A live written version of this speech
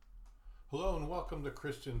Hello and welcome to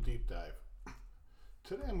Christian Deep Dive.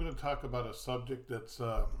 Today I'm going to talk about a subject that's,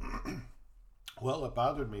 well, it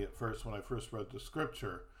bothered me at first when I first read the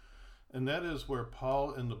scripture, and that is where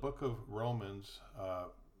Paul in the book of Romans,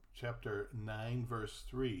 chapter 9, verse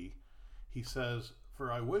 3, he says, "For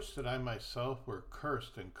I wish that I myself were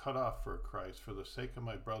cursed and cut off for Christ for the sake of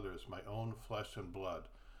my brothers, my own flesh and blood."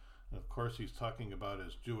 And of course he's talking about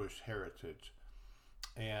his Jewish heritage.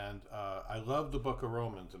 And I love the book of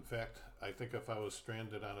Romans. In fact, I think if I was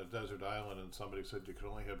stranded on a desert island and somebody said you could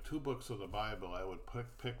only have two books of the Bible, I would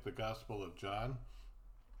pick the Gospel of John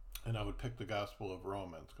and I would pick the Gospel of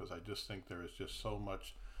Romans, because I just think there is just so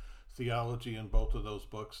much theology in both of those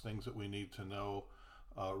books, things that we need to know.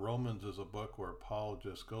 Romans is a book where Paul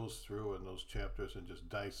just goes through in those chapters and just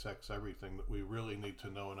dissects everything that we really need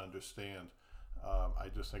to know and understand. I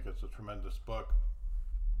just think it's a tremendous book,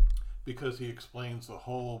 because he explains the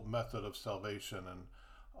whole method of salvation and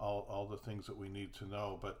all the things that we need to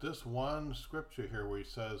know. But this one scripture here where he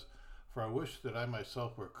says, "For I wish that I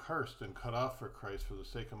myself were cursed and cut off for Christ for the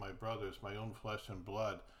sake of my brothers, my own flesh and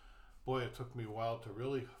blood." Boy, it took me a while to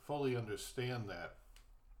really fully understand that.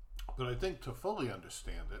 But I think to fully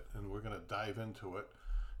understand it, and we're going to dive into it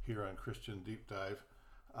here on Christian Deep Dive,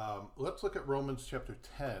 let's look at Romans chapter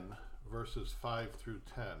 10, verses 5 through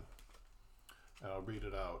 10. And I'll read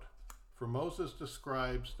it out. "For Moses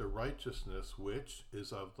describes the righteousness which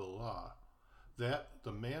is of the law, that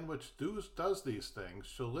the man which does these things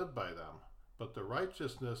shall live by them. But the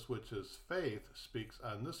righteousness which is faith speaks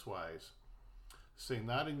on this wise, say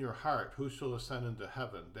not in your heart, who shall ascend into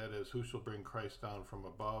heaven, that is, who shall bring Christ down from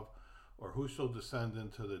above, or who shall descend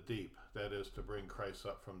into the deep, that is, to bring Christ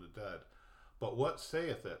up from the dead. But what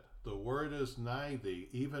saith it? The word is nigh thee,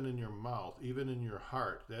 even in your mouth, even in your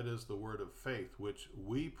heart, that is the word of faith which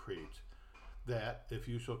we preach, that if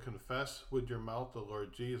you shall confess with your mouth the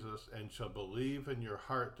Lord Jesus, and shall believe in your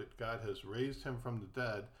heart that God has raised him from the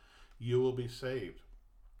dead, you will be saved.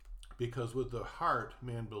 Because with the heart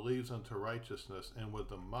man believes unto righteousness, and with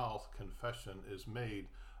the mouth confession is made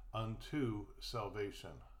unto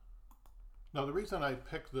salvation." Now, the reason I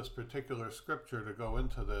picked this particular scripture to go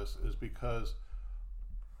into this is because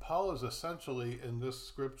Paul is essentially in this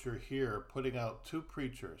scripture here putting out two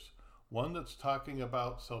preachers, one that's talking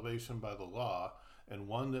about salvation by the law, and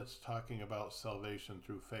one that's talking about salvation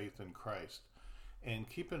through faith in Christ. And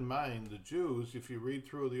keep in mind, the Jews, if you read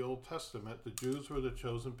through the Old Testament, the Jews were the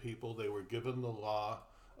chosen people. They were given the law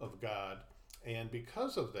of God, and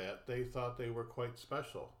because of that, they thought they were quite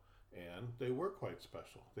special. And they were quite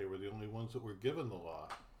special. They were the only ones that were given the law.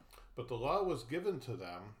 But the law was given to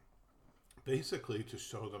them basically to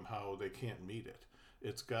show them how they can't meet it.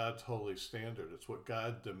 It's God's holy standard. It's what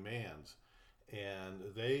God demands.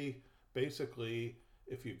 And they basically,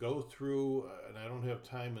 if you go through, and I don't have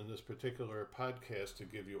time in this particular podcast to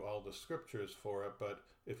give you all the scriptures for it, but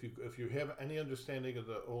if you have any understanding of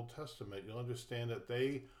the Old Testament, you'll understand that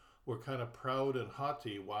they were kind of proud and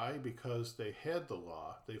haughty. Why? Because they had the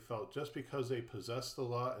law. They felt just because they possessed the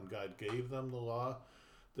law and God gave them the law,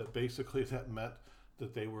 that basically that meant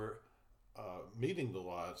that they were meeting the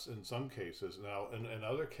laws in some cases. Now, in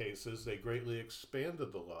other cases, they greatly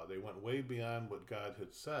expanded the law. They went way beyond what God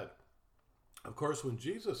had said. Of course, when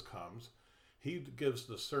Jesus comes, he gives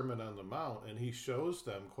the Sermon on the Mount, and he shows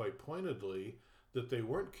them quite pointedly that they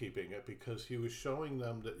weren't keeping it, because he was showing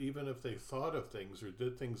them that even if they thought of things or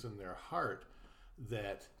did things in their heart,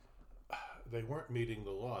 that they weren't meeting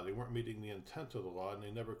the law. They weren't meeting the intent of the law, and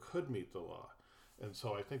they never could meet the law. And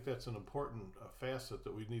so I think that's an important facet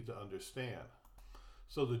that we need to understand.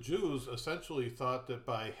 So the Jews essentially thought that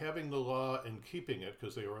by having the law and keeping it,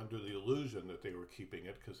 because they were under the illusion that they were keeping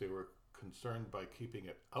it, because they were concerned by keeping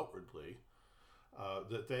it outwardly,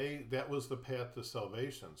 that was the path to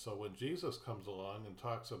salvation. So when Jesus comes along and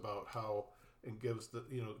talks about how, and gives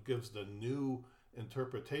the new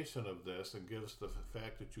interpretation of this, and gives the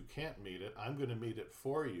fact that you can't meet it, I'm going to meet it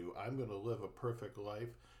for you. I'm going to live a perfect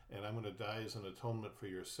life, and I'm going to die as an atonement for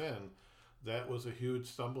your sin. That was a huge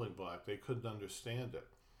stumbling block. They couldn't understand it.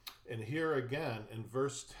 And here again in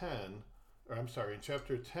in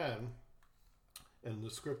chapter 10, in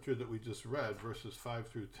the scripture that we just read, verses 5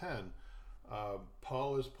 through 10,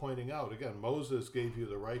 Paul is pointing out, again, Moses gave you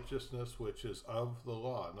the righteousness which is of the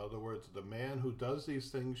law. In other words, the man who does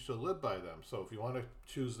these things shall live by them. So if you want to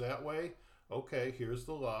choose that way, okay, here's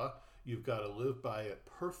the law. You've got to live by it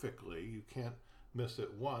perfectly. You can't miss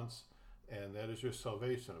it once, and that is your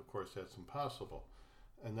salvation. Of course, that's impossible.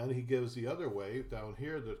 And then he gives the other way down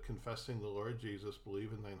here, that confessing the Lord Jesus,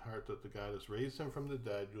 believe in thine heart that the God has raised him from the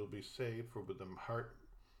dead, you'll be saved. For with the heart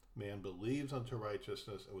Man believes unto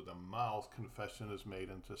righteousness, and with the mouth confession is made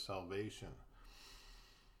unto salvation.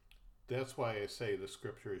 That's why I say the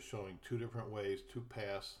scripture is showing two different ways to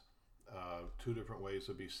pass, two different ways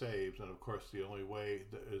to be saved. And of course, the only way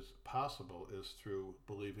that is possible is through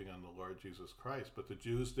believing on the Lord Jesus Christ. But the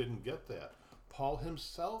Jews didn't get that. Paul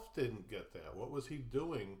himself didn't get that. What was he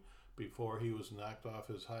doing before he was knocked off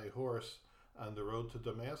his high horse on the road to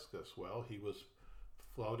Damascus? Well, he was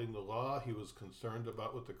flouting the law. He was concerned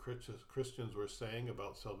about what the Christians were saying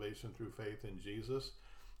about salvation through faith in Jesus.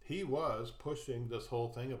 He was pushing this whole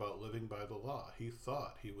thing about living by the law. He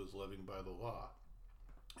thought he was living by the law.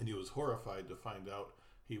 And he was horrified to find out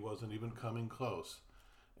he wasn't even coming close.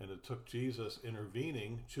 And it took Jesus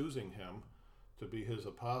intervening, choosing him to be his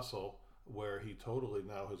apostle, where he totally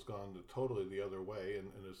now has gone totally the other way and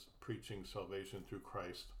is preaching salvation through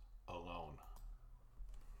Christ alone.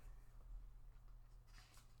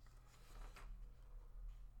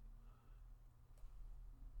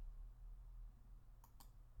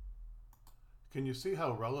 Can you see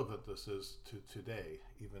how relevant this is to today,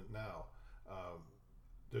 even now?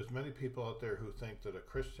 There's many people out there who think that a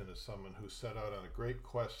Christian is someone who set out on a great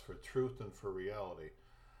quest for truth and for reality.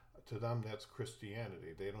 To them, that's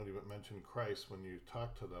Christianity. They don't even mention Christ when you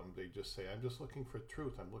talk to them. They just say, I'm just looking for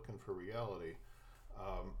truth. I'm looking for reality.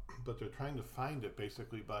 But they're trying to find it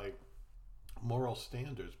basically by moral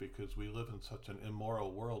standards, because we live in such an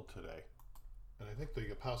immoral world today. And I think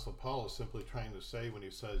the Apostle Paul is simply trying to say, when he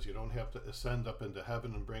says you don't have to ascend up into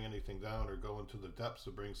heaven and bring anything down, or go into the depths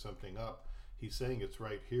to bring something up, he's saying it's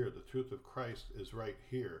right here. The truth of Christ is right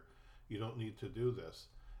here. You don't need to do this.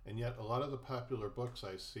 And yet a lot of the popular books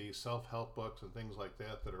I see, self-help books and things like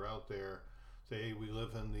that that are out there, say we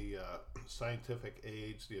live in the scientific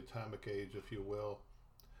age, the atomic age, if you will.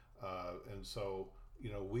 And so,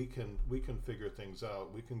 we can figure things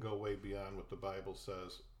out. We can go way beyond what the Bible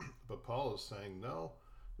says. But Paul is saying, no,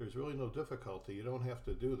 there's really no difficulty. You don't have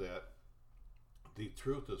to do that. The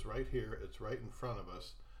truth is right here. It's right in front of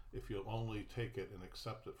us if you'll only take it and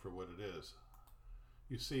accept it for what it is.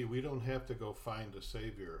 You see, we don't have to go find a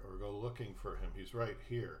Savior or go looking for him. He's right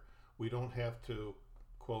here. We don't have to,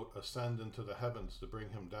 quote, ascend into the heavens to bring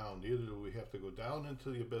him down. Neither do we have to go down into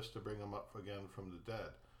the abyss to bring him up again from the dead.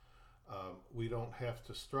 We don't have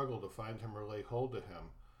to struggle to find him or lay hold of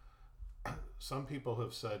him. Some people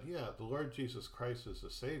have said, yeah, the Lord Jesus Christ is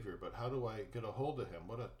the Savior, but how do I get a hold of him?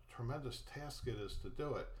 What a tremendous task it is to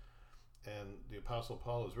do it. And the Apostle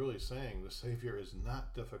Paul is really saying the Savior is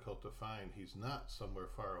not difficult to find. He's not somewhere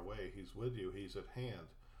far away. He's with you. He's at hand.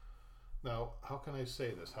 Now, how can I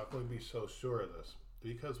say this? How can we be so sure of this?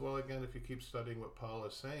 Because, well, again, if you keep studying what Paul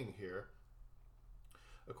is saying here,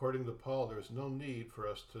 according to Paul, there's no need for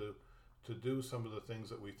us to do some of the things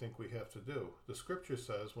that we think we have to do. The scripture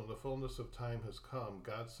says, when the fullness of time has come,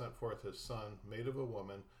 God sent forth his Son, made of a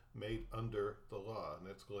woman, made under the law. And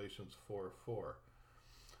that's Galatians 4:4.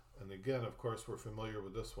 And again, of course, we're familiar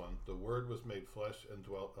with this one. The Word was made flesh and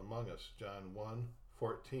dwelt among us. John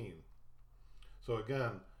 1:14. So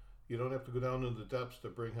again, you don't have to go down in the depths to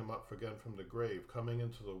bring him up again from the grave. Coming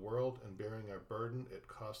into the world and bearing our burden, it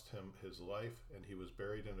cost him his life, and he was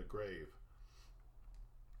buried in a grave.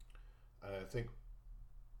 And I think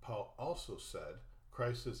Paul also said,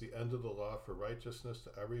 Christ is the end of the law for righteousness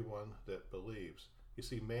to everyone that believes. You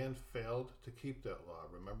see, man failed to keep that law.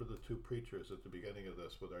 Remember the two preachers at the beginning of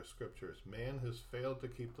this with our scriptures. Man has failed to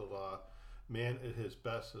keep the law. Man at his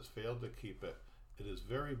best has failed to keep it. It is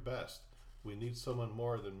very best. We need someone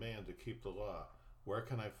more than man to keep the law. Where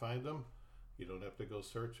can I find him? You don't have to go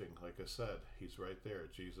searching. Like I said, he's right there.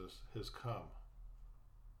 Jesus has come.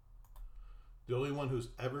 The only one who's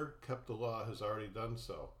ever kept the law has already done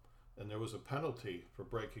so. And there was a penalty for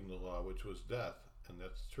breaking the law, which was death. And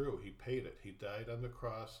that's true. He paid it. He died on the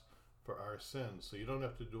cross for our sins. So you don't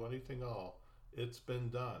have to do anything all. It's been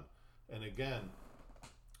done. And again,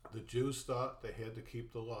 the Jews thought they had to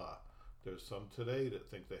keep the law. There's some today that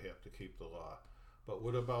think they have to keep the law. But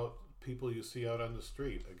what about people you see out on the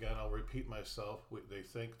street? Again, I'll repeat myself. They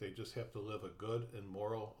think they just have to live a good and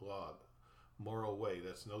moral way.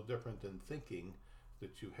 That's no different than thinking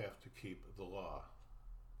that you have to keep the law.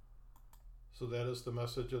 So that is the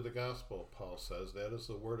message of the gospel, Paul says. That is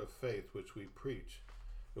the word of faith which we preach.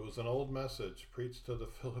 It was an old message preached to the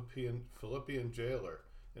Philippian jailer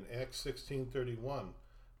in Acts 16:31.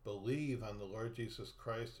 Believe on the Lord Jesus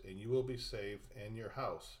Christ and you will be saved and your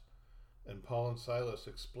house. And Paul and Silas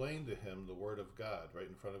explained to him the word of God right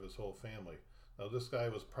in front of his whole family. Now this guy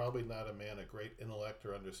was probably not a man of great intellect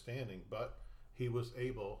or understanding, but he was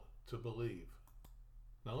able to believe.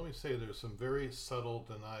 Now let me say there's some very subtle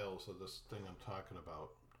denials of this thing I'm talking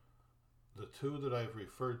about. The two that I've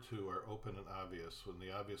referred to are open and obvious. And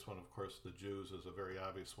the obvious one, of course, the Jews is a very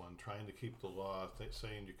obvious one, trying to keep the law,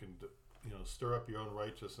 saying you can, stir up your own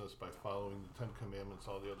righteousness by following the Ten Commandments,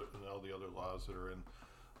 all the other laws that are in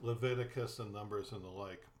Leviticus and Numbers and the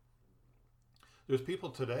like. There's people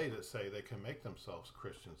today that say they can make themselves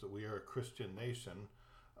Christians, that we are a Christian nation,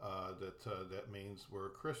 that means we're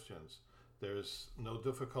Christians. There's no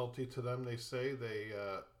difficulty to them. They say they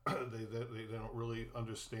don't really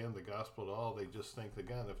understand the gospel at all. They just think,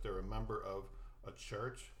 again, if they're a member of a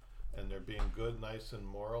church and they're being good, nice, and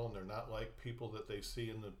moral, and they're not like people that they see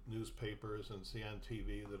in the newspapers and see on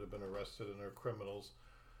TV that have been arrested and are criminals.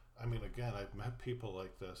 I mean, again, I've met people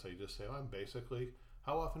like this. They just say, I'm basically,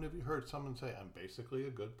 how often have you heard someone say, I'm basically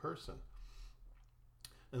a good person?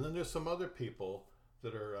 And then there's some other people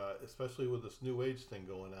that are, especially with this New Age thing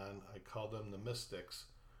going on, I call them the mystics.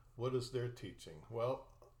 What is their teaching? Well,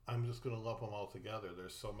 I'm just going to lump them all together.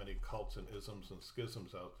 There's so many cults and isms and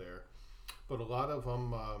schisms out there. But a lot of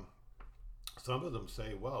them, some of them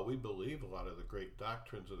say, well, we believe a lot of the great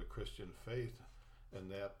doctrines of the Christian faith and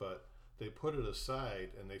that, but they put it aside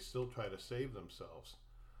and they still try to save themselves.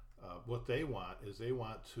 What they want is they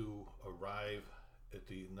want to arrive at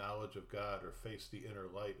the knowledge of God or face the inner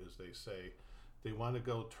light, as they say. They want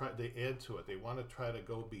to they add to it. They want to try to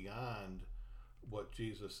go beyond what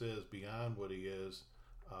Jesus is, beyond what he is.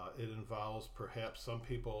 It involves perhaps some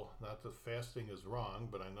people, not that fasting is wrong,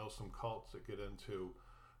 but I know some cults that get into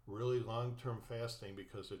really long-term fasting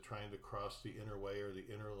because they're trying to cross the inner way or the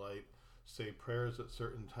inner light, say prayers at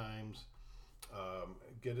certain times,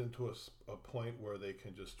 get into a point where they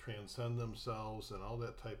can just transcend themselves and all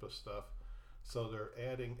that type of stuff. So they're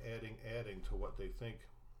adding to what they think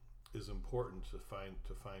is important to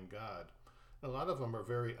find God. And a lot of them are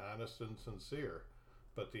very honest and sincere,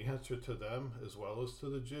 but the answer to them, as well as to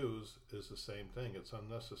the Jews, is the same thing. It's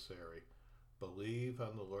unnecessary. Believe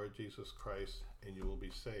on the Lord Jesus Christ and you will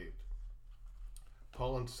be saved.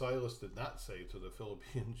 Paul and Silas did not say to the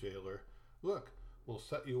Philippian jailer, look, we'll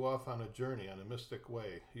set you off on a journey, on a mystic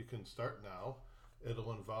way. You can start now.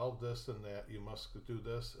 It'll involve this and that. You must do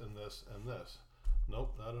this and this and this.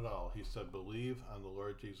 Nope, not at all. He said, believe on the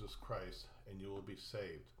Lord Jesus Christ and you will be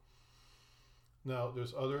saved. Now,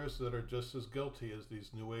 there's others that are just as guilty as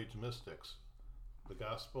these New Age mystics. The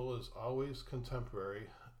gospel is always contemporary,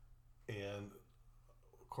 and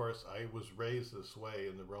of course, I was raised this way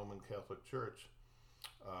in the Roman Catholic Church.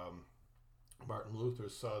 Martin Luther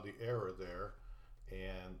saw the error there,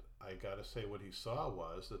 and I got to say what he saw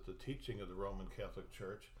was that the teaching of the Roman Catholic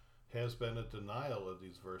Church has been a denial of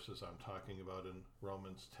these verses I'm talking about in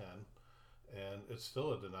Romans 10, and it's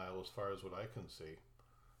still a denial as far as what I can see.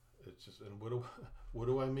 It's just, and what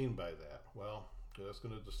do I mean by that? Well, that's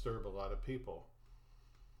going to disturb a lot of people.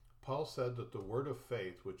 Paul said that the word of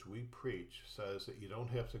faith which we preach says that you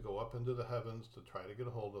don't have to go up into the heavens to try to get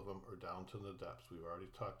a hold of him or down to the depths. We've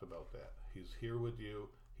already talked about that. He's here with you.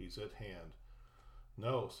 He's at hand.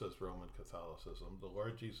 No, says Roman Catholicism, the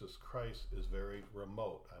Lord Jesus Christ is very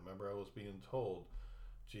remote. I remember I was being told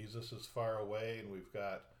Jesus is far away and we've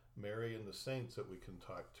got Mary and the saints that we can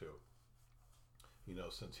talk to. You know,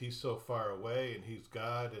 since he's so far away and he's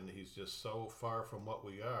God and he's just so far from what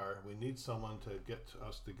we are, we need someone to get to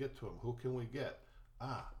us to get to him. Who can we get?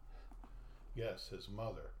 Yes, his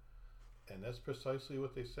mother. And that's precisely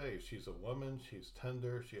what they say. She's a woman, she's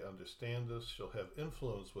tender, she understands us, she'll have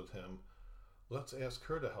influence with him. Let's ask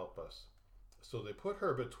her to help us. So they put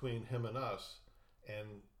her between him and us, and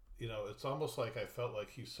you know, it's almost like I felt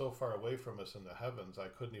like he's so far away from us in the heavens, I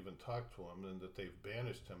couldn't even talk to him, and that they've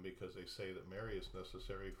banished him because they say that Mary is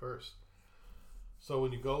necessary first. So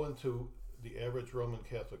when you go into the average Roman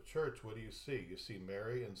Catholic Church, what do you see? You see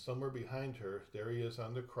Mary, and somewhere behind her, there he is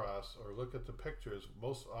on the cross, or look at the pictures.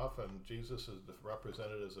 Most often, Jesus is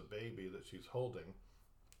represented as a baby that she's holding.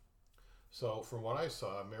 So from what I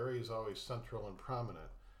saw, Mary is always central and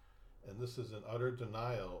prominent. And this is an utter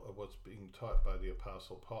denial of what's being taught by the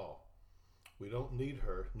Apostle Paul. We don't need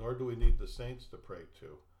her, nor do we need the saints to pray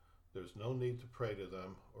to. There's no need to pray to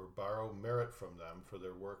them or borrow merit from them for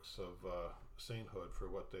their works of sainthood, for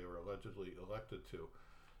what they were allegedly elected to.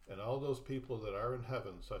 And all those people that are in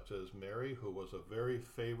heaven, such as Mary, who was a very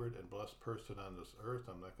favored and blessed person on this earth,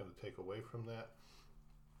 I'm not going to take away from that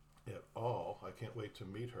at all. I can't wait to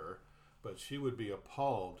meet her. But she would be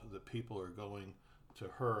appalled that people are going to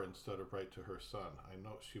her instead of right to her son. I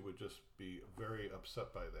know she would just be very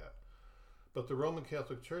upset by that. But the Roman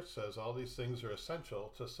Catholic Church says all these things are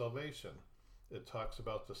essential to salvation. It talks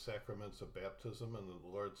about the sacraments of baptism and the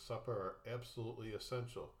Lord's Supper are absolutely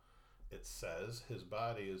essential. It says his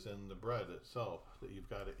body is in the bread itself, that you've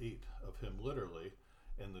got to eat of him literally,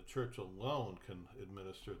 and the church alone can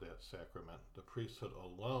administer that sacrament. The priesthood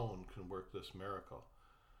alone can work this miracle.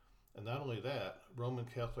 And not only that, Roman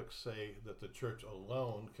Catholics say that the church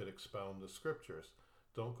alone can expound the scriptures.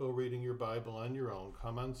 Don't go reading your Bible on your own.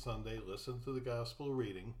 Come on Sunday, listen to the gospel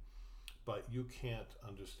reading, but you can't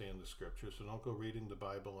understand the scriptures, so don't go reading the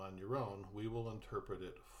Bible on your own. We will interpret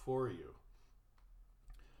it for you.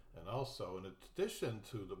 And also, in addition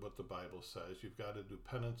to what the Bible says, you've got to do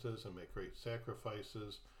penances and make great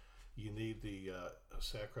sacrifices. You need the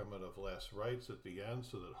sacrament of last rites at the end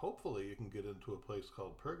so that hopefully you can get into a place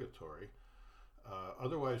called purgatory.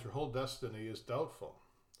 Otherwise, your whole destiny is doubtful.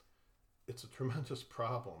 It's a tremendous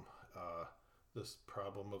problem. This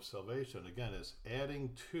problem of salvation, again, is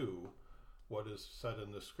adding to what is said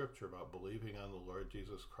in the scripture about believing on the Lord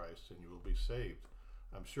Jesus Christ and you will be saved.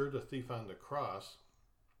 I'm sure the thief on the cross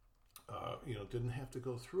didn't have to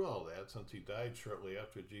go through all that, since he died shortly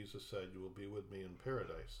after Jesus said, "You will be with me in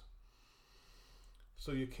paradise."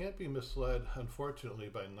 So you can't be misled, unfortunately,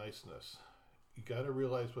 by niceness. You got to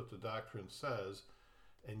realize what the doctrine says,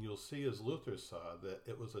 and you'll see, as Luther saw, that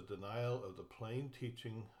it was a denial of the plain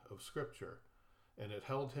teaching of Scripture, and it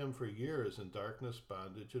held him for years in darkness,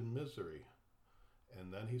 bondage, and misery.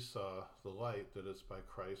 And then he saw the light that is by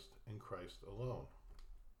Christ and Christ alone.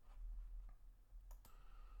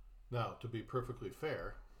 Now, to be perfectly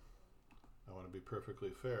fair, let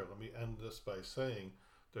me end this by saying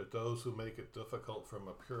that those who make it difficult from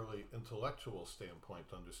a purely intellectual standpoint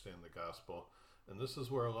to understand the gospel, and this is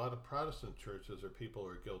where a lot of Protestant churches or people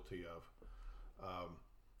are guilty of.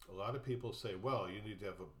 A lot of people say, well, you need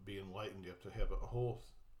to be enlightened, you have to have a whole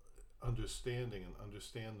understanding and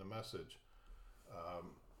understand the message.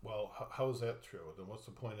 Well, how is that true? Then what's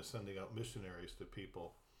the point of sending out missionaries to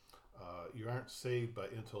people? You aren't saved by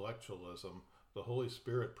intellectualism. The Holy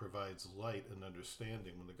Spirit provides light and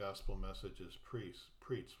understanding when the gospel message is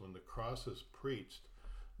preached. When the cross is preached,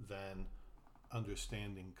 then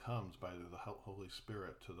understanding comes by the Holy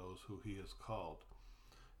Spirit to those who he has called.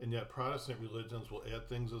 And yet Protestant religions will add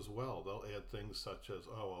things as well. They'll add things such as,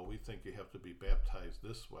 we think you have to be baptized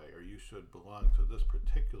this way, or you should belong to this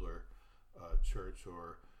particular church,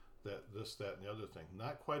 or that, and the other thing.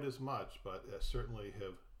 Not quite as much, but certainly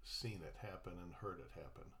have seen it happen and heard it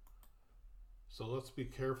happen. So let's be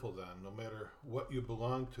careful then, no matter what you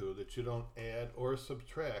belong to, that you don't add or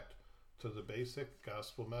subtract to the basic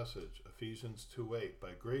gospel message. Ephesians 2:8,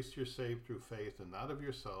 by grace you're saved through faith, and not of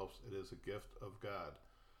yourselves, it is a gift of God.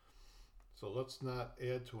 So let's not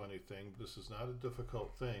add to anything. This is not a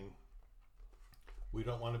difficult thing. We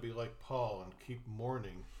don't want to be like Paul and keep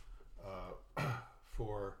mourning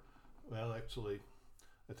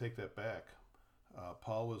I take that back.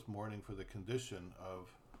 Paul was mourning for the condition of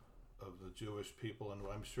the Jewish people, and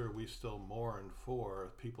I'm sure we still mourn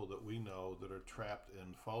for people that we know that are trapped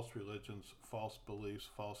in false religions, false beliefs,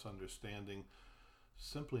 false understanding,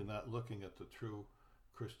 simply not looking at the true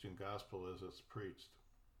Christian gospel as it's preached.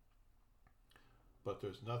 But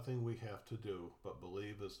there's nothing we have to do but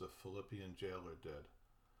believe as the Philippian jailer did.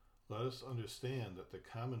 Let us understand that the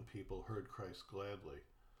common people heard Christ gladly,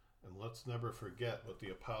 and let's never forget what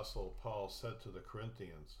the Apostle Paul said to the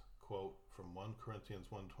Corinthians, quote from 1 Corinthians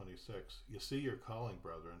 1:26, you see your calling,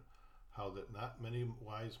 brethren, how that not many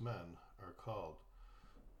wise men are called.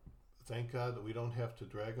 Thank God that we don't have to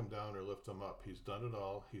drag him down or lift him up. He's done it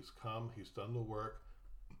all. He's come. He's done the work.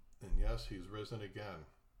 And yes, he's risen again.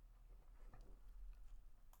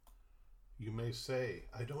 You may say,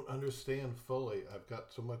 I don't understand fully. I've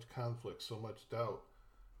got so much conflict, so much doubt.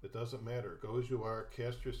 It doesn't matter. Go as you are.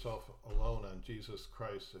 Cast yourself alone on Jesus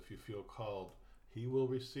Christ if you feel called. He will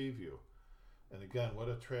receive you. And again, what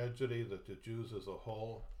a tragedy that the Jews as a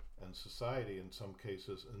whole, and society in some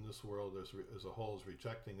cases in this world as a whole, is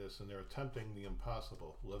rejecting this, and they're attempting the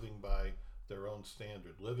impossible, living by their own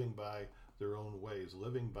standard, living by their own ways,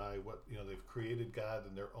 living by what, they've created God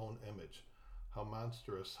in their own image. How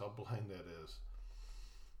monstrous, how blind that is.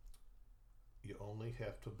 You only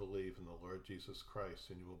have to believe in the Lord Jesus Christ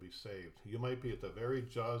and you will be saved. You might be at the very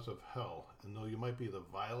jaws of hell, and though you might be the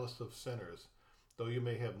vilest of sinners, though you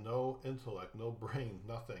may have no intellect, no brain,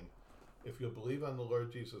 nothing, if you'll believe on the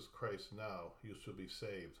Lord Jesus Christ now, you shall be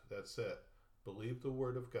saved. That's it. Believe the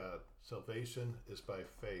word of God. Salvation is by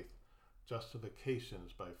faith. Justification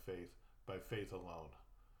is by faith alone.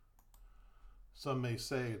 Some may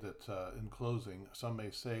say that, in closing,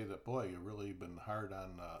 boy, you've really been hard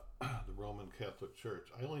on the Roman Catholic Church.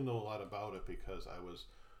 I only know a lot about it because I was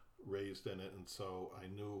raised in it, and so I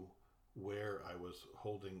knew where I was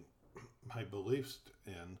holding my beliefs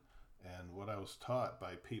in and what I was taught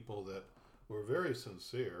by people that were very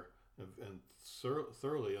sincere and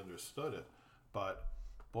thoroughly understood it. But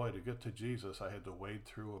boy, to get to Jesus, I had to wade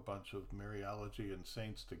through a bunch of Mariology and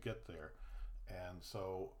saints to get there. And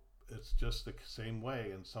so it's just the same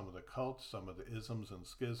way in some of the cults, some of the isms and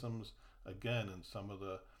schisms, again, in some of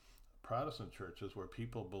the Protestant churches where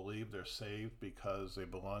people believe they're saved because they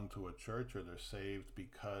belong to a church, or they're saved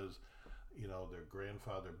because, you know, their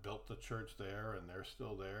grandfather built the church there and they're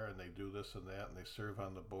still there, and they do this and that, and they serve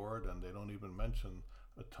on the board, and they don't even mention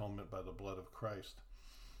atonement by the blood of Christ.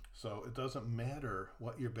 So it doesn't matter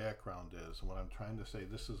what your background is. And what I'm trying to say,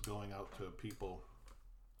 this is going out to people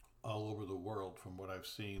all over the world from what I've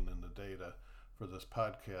seen in the data for this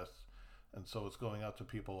podcast. And so it's going out to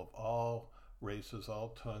people of all races, all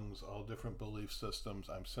tongues, all different belief systems.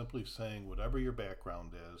 I'm simply saying whatever your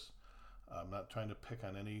background is, I'm not trying to pick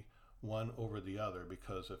on any one over the other,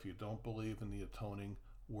 because if you don't believe in the atoning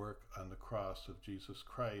work on the cross of Jesus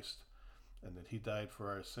Christ and that he died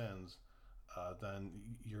for our sins, then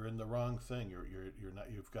you're in the wrong thing. You're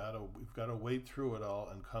not. You've got to wade through it all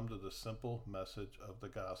and come to the simple message of the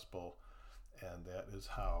gospel, and that is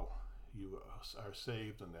how you are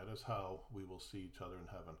saved, and that is how we will see each other in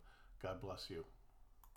heaven. God bless you.